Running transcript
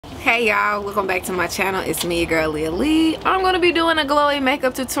Hey y'all, welcome back to my channel. It's me, your girl LiaLeigh. I'm going to be doing a glowy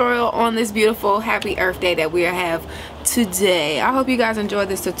makeup tutorial on this beautiful happy earth day that we have today. I hope you guys enjoyed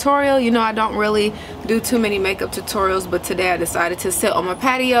this tutorial. You know, I don't really do too many makeup tutorials, but today I decided to sit on my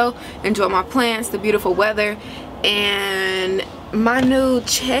patio, enjoy my plants, the beautiful weather, and my new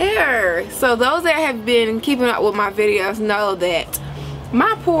chair. So those that have been keeping up with my videos know that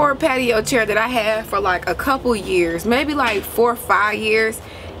my poor patio chair that I had for like a couple years, maybe like 4 or 5 years,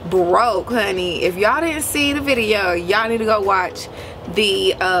 broke, honey. If y'all didn't see the video, y'all need to go watch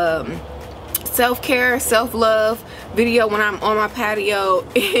the self-care, self-love video when I'm on my patio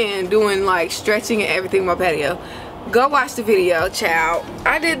and doing like stretching and everything on my patio. Go watch the video, child.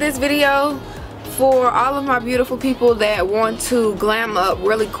 I did this video for all of my beautiful people that want to glam up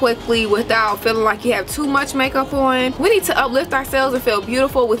really quickly without feeling like you have too much makeup on. We need to uplift ourselves and feel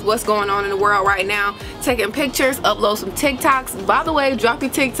beautiful with what's going on in the world right now. Taking pictures, upload some TikToks. By the way, drop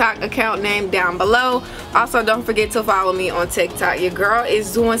your TikTok account name down below. Also, don't forget to follow me on TikTok. Your girl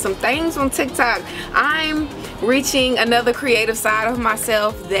is doing some things on TikTok. I'm reaching another creative side of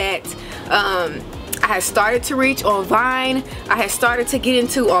myself that I had started to reach on Vine. I had started to get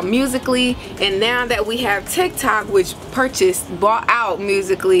into on Musical.ly, and now that we have TikTok, which bought out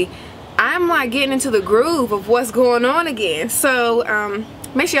Musical.ly, I'm like getting into the groove of what's going on again. So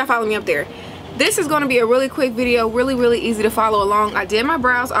make sure y'all follow me up there. This is going to be a really quick video, really easy to follow along. I did my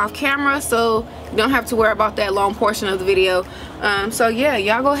brows off camera, so you don't have to worry about that long portion of the video. So yeah,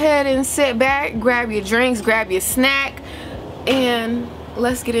 y'all go ahead and sit back, grab your drinks, grab your snack, and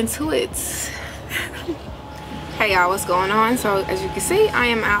let's get into it. Hey y'all, what's going on? So as you can see, I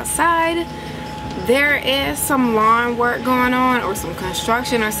am outside. There is some lawn work going on, or some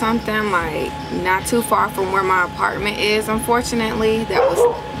construction or something, like not too far from where my apartment is. Unfortunately,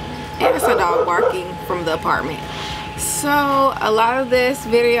 it's a dog barking from the apartment. So a lot of this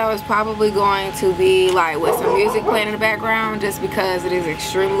video is probably going to be like with some music playing in the background, just because it is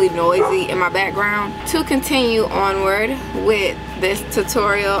extremely noisy in my background. To continue onward with this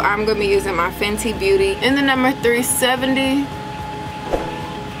tutorial, I'm going to be using my Fenty Beauty in the number 370.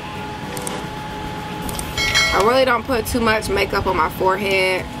 I really don't put too much makeup on my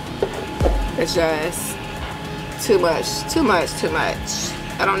forehead. It's just too much.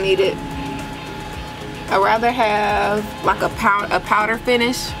 I don't need it. I'd rather have like a powder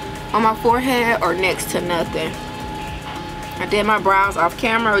finish on my forehead or next to nothing. I did my brows off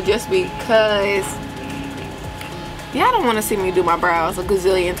camera just because y'all don't want to see me do my brows a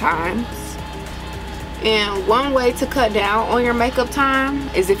gazillion times. And one way to cut down on your makeup time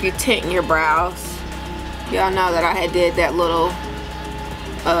is if you tint your brows. Y'all know that I had did that little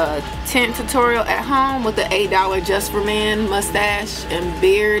tint tutorial at home with the $8 Just for Men mustache and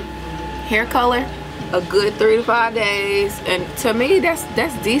beard hair color. A good 3 to 5 days, and to me that's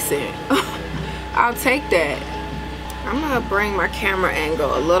decent. I'll take that. I'm gonna bring my camera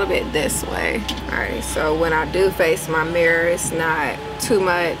angle a little bit this way. Alright, so when I do face my mirror, it's not too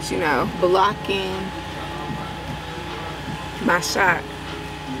much, you know, blocking my shot.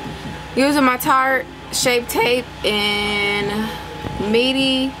 Using my Tarte Shape Tape in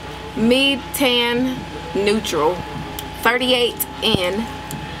Mid Tan Neutral 38N.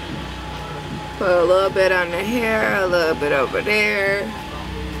 Put a little bit under here, a little bit over there.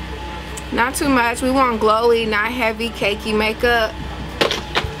 Not too much. We want glowy, not heavy, cakey makeup.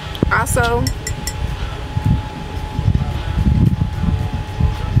 Also,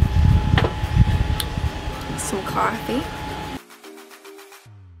 some coffee.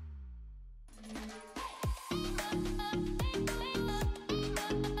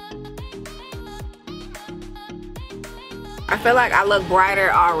 I feel like I look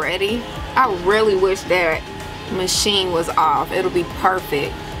brighter already. I really wish that machine was off. It'll be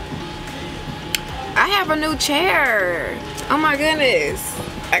perfect. I have a new chair. Oh my goodness.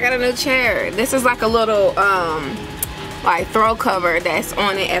 I got a new chair. This is like a little like throw cover that's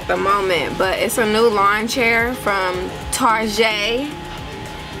on it at the moment, but it's a new lawn chair from Target.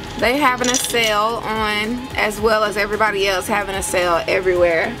 They having a sale on, as well as everybody else having a sale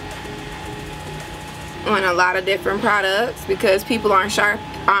everywhere on a lot of different products, because people aren't sharp.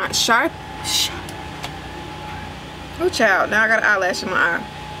 Oh child, now I got an eyelash in my eye.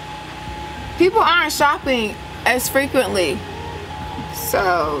 People aren't shopping as frequently,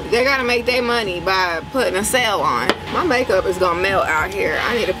 so they gotta make their money by putting a sale on. My makeup is gonna melt out here.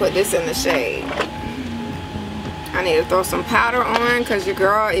 I need to put this in the shade. I need to throw some powder on because your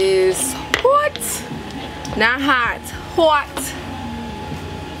girl is hot. Not hot, hot.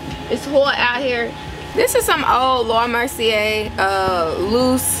 It's hot out here. This is some old Laura Mercier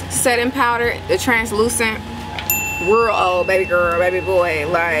loose setting powder, the translucent. real old baby girl, baby boy.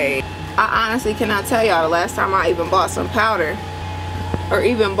 Like, I honestly cannot tell y'all the last time I even bought some powder or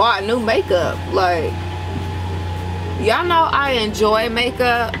even bought new makeup. Like, y'all know I enjoy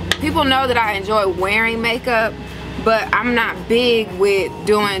makeup. People know that I enjoy wearing makeup, but I'm not big with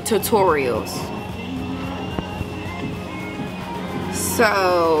doing tutorials.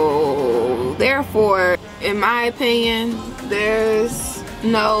 So therefore, in my opinion, there's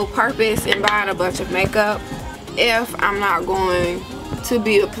no purpose in buying a bunch of makeup if I'm not going to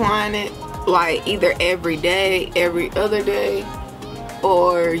be applying it like either every day, every other day,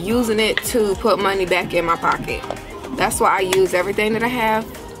 or using it to put money back in my pocket. That's why I use everything that I have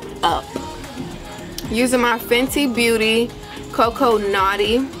up. Using my Fenty Beauty Cocoa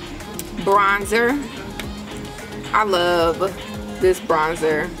Naughty bronzer. I love this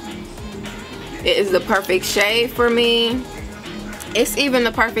bronzer. It is the perfect shade for me. It's even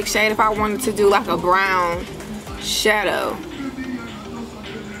the perfect shade if I wanted to do like a brown shadow.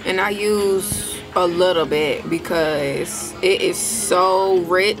 And I use a little bit because it is so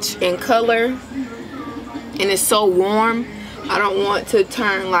rich in color and it's so warm. I don't want to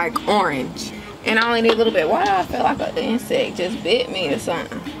turn like orange. And I only need a little bit. Wow, I feel like an insect just bit me or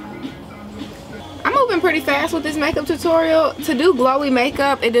something. I'm moving pretty fast with this makeup tutorial. To do glowy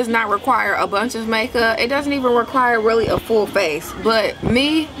makeup, it does not require a bunch of makeup. It doesn't even require really a full face. But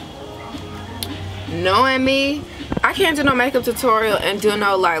me, knowing me, I can't do no makeup tutorial and do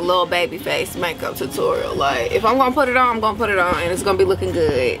no like little baby face makeup tutorial. Like, if I'm gonna put it on, I'm gonna put it on and it's gonna be looking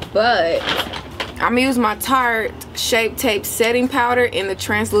good. But I'm gonna use my Tarte Shape Tape setting powder in the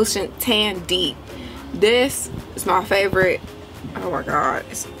translucent tan deep. This is my favorite. Oh my god.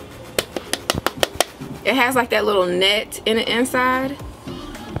 It has like that little net in the inside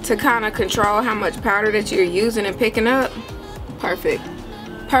to kind of control how much powder that you're using and picking up. Perfect.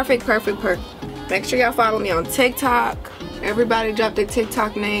 Perfect, perfect, perfect. Make sure y'all follow me on TikTok. Everybody drop their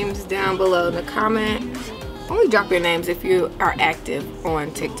TikTok names down below in the comments. Only drop your names if you are active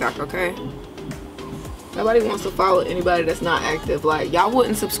on TikTok, okay? Nobody wants to follow anybody that's not active. Like, y'all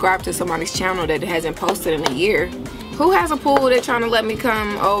wouldn't subscribe to somebody's channel that hasn't posted in a year. Who has a pool that's trying to let me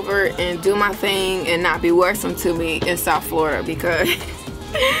come over and do my thing and not be worrisome to me in South Florida? Because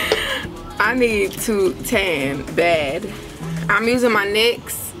I need to tan bad. I'm using my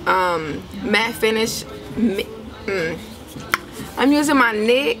NYX matte finish. I'm using my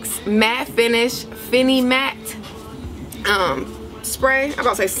NYX matte finish Finny Matte spray. I'm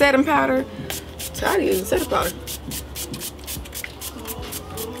about to say setting powder. Tired of using setting powder.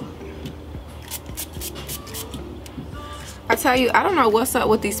 I tell you, I don't know what's up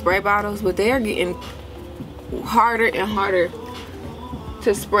with these spray bottles, but they are getting harder and harder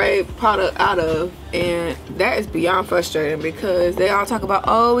to spray product out of, and that is beyond frustrating because they all talk about,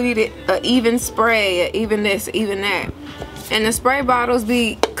 oh, we need an even spray, even this, even that, and the spray bottles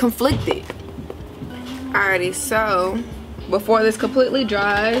be conflicted. Alrighty, so before this completely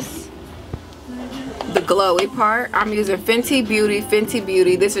dries, the glowy part, I'm using Fenty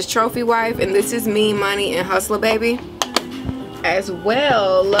Beauty. This is Trophy Wife, and this is Me, Money, and Hustler Baby, as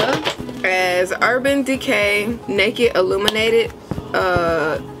well as Urban Decay Naked Illuminated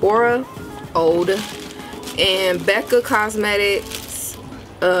Aura Old, and Becca Cosmetics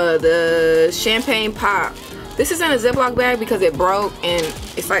the Champagne Pop. This is in a Ziploc bag because it broke, and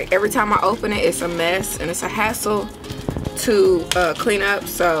it's like every time I open it, it's a mess and it's a hassle to clean up,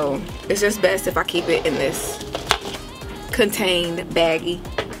 so it's just best if I keep it in this contained baggie.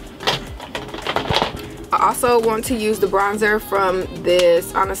 I also want to use the bronzer from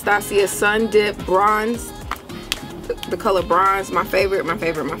this Anastasia Sun Dip Bronze, the color bronze. My favorite.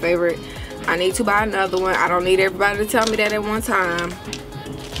 I need to buy another one. I don't need everybody to tell me that at one time,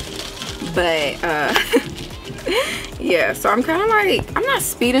 but yeah, so I'm kind of like, I'm not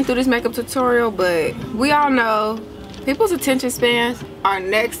speeding through this makeup tutorial, but we all know people's attention spans are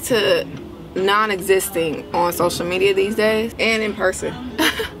next to non-existing on social media these days and in person.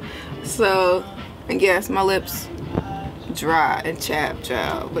 So, and yes, my lips dry and chapped,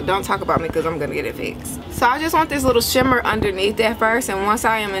 child, but don't talk about me because I'm gonna get it fixed. So I just want this little shimmer underneath that first, and once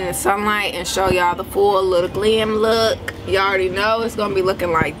I am in the sunlight and show y'all the full little glam look, you already know it's gonna be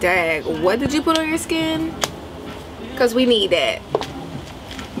looking like, dag, what did you put on your skin? Because we need that.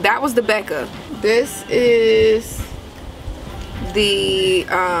 That was the Becca. This is the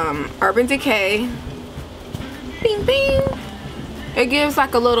Urban Decay. Bing bing. It gives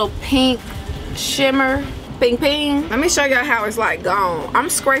like a little pink shimmer. Ping ping. Let me show y'all how it's like gone. I'm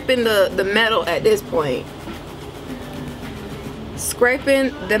scraping the metal at this point.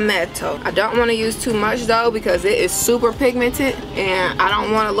 scraping the metal. I don't want to use too much though because it is super pigmented and I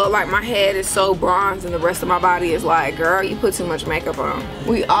don't want to look like my head is so bronze and the rest of my body is like, girl, you put too much makeup on.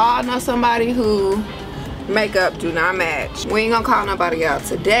 We all know somebody who makeup do not match. We ain't gonna call nobody out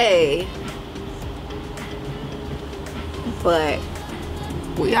today, but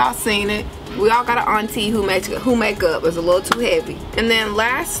we all seen it. We all got an auntie who makeup is a little too heavy. And then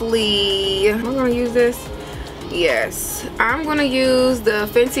lastly, am I gonna use this? Yes, I'm gonna use the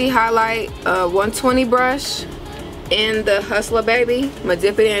Fenty Highlight 120 brush in the Hustler Baby. I'm gonna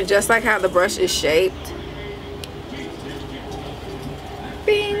dip it in just like how the brush is shaped.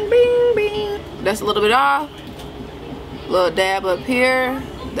 Bing, bing, bing. That's a little bit off. Little dab up here,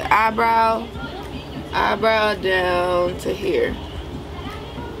 the eyebrow down to here.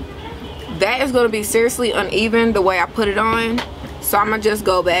 That is going to be seriously uneven the way I put it on, so I'm gonna just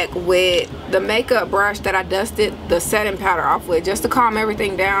go back with the makeup brush that I dusted the setting powder off with, just to calm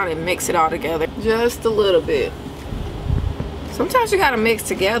everything down and mix it all together just a little bit. Sometimes you gotta mix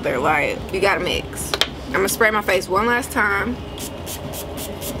together, like you gotta mix. I'm gonna spray my face one last time.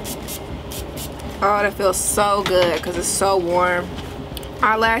 Oh, that feels so good because it's so warm.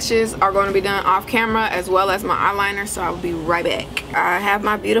 Eyelashes are going to be done off camera as well as my eyeliner, so I'll be right back. I have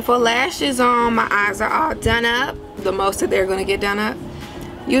my beautiful lashes on. My eyes are all done up, the most that they're going to get done up.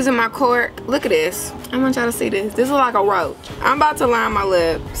 Using my cork. Look at this. I want y'all to see this. This is like a roach. I'm about to line my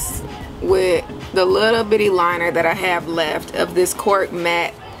lips with the little bitty liner that I have left of this cork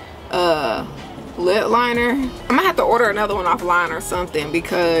matte lip liner. I'm gonna have to order another one offline or something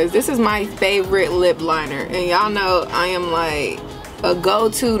because this is my favorite lip liner, and y'all know I am like a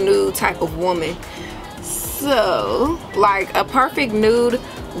go-to nude type of woman. So like a perfect nude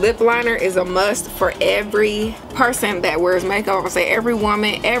lip liner is a must for every person that wears makeup. I would say every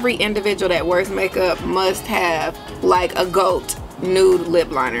woman, every individual that wears makeup must have like a GOAT nude lip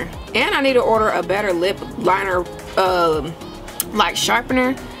liner. And I need to order a better lip liner like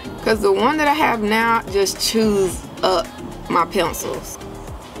sharpener, because the one that I have now just chews up my pencils.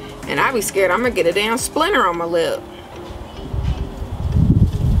 And I be scared I'm gonna get a damn splinter on my lip.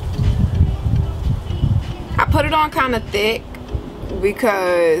 I put it on kind of thick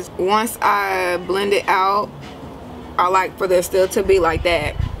because once I blend it out, I like for there still to be like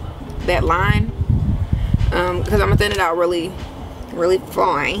that line, because I'm gonna thin it out really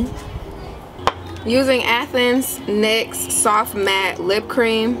fine. Using Athens NYX Soft Matte Lip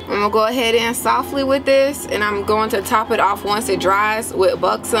Cream, I'm gonna go ahead and softly with this, and I'm going to top it off once it dries with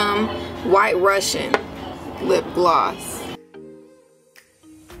Buxom White Russian lip gloss.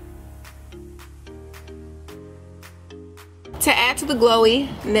 To add to the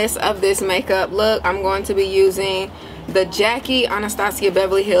glowiness of this makeup look, I'm going to be using the Jackie Anastasia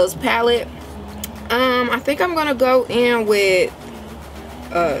Beverly Hills palette. I think I'm gonna go in with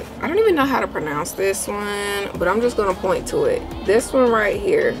I don't even know how to pronounce this one, but I'm just gonna point to it. This one right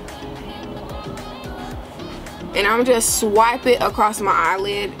here. And I'm just swipe it across my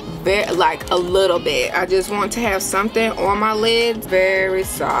eyelid, like a little bit. I just want to have something on my lid, very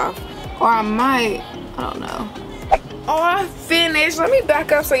soft. Or I might, I don't know. Oh, I finished. Let me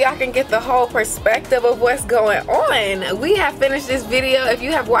back up so y'all can get the whole perspective of what's going on. We have finished this video. If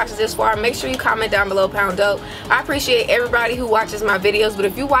you have watched this far, make sure you comment down below, pound dope. I appreciate everybody who watches my videos, but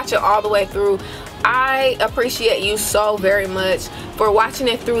if you watch it all the way through, I appreciate you so very much for watching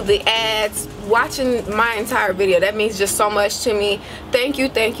it through the ads, watching my entire video. That means just so much to me. Thank you,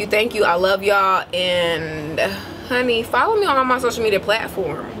 thank you, thank you. I love y'all, and honey, follow me on all my social media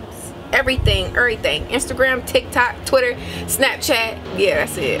platforms. Everything, Instagram, TikTok, Twitter, Snapchat. Yeah,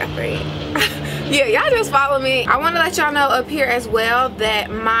 that's it, I think. Yeah, y'all just follow me. I want to let y'all know up here as well that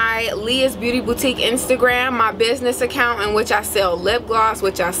my Leah's Beauty Boutique Instagram, my business account in which I sell lip gloss,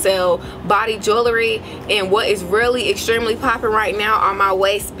 which I sell body jewelry, and what is really extremely popping right now are my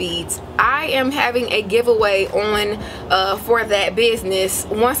waist beads. I am having a giveaway on for that business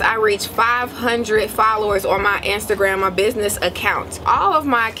once I reach 500 followers on my Instagram, my business account. All of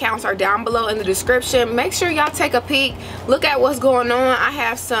my accounts are down below in the description. Make sure y'all take a peek, look at what's going on. I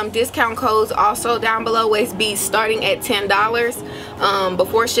have some discount codes also down below. Waist beads starting at $10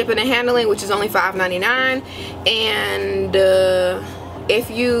 before shipping and handling, which is only $5.99. And if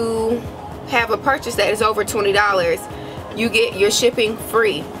you have a purchase that is over $20, you get your shipping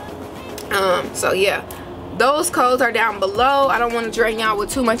free. So yeah, those codes are down below. I don't want to drain y'all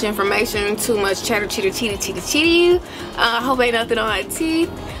with too much information, too much chatter, cheater. I hope ain't nothing on my teeth,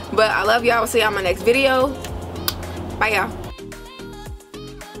 but I love y'all. We'll see y'all in my next video. Bye, y'all.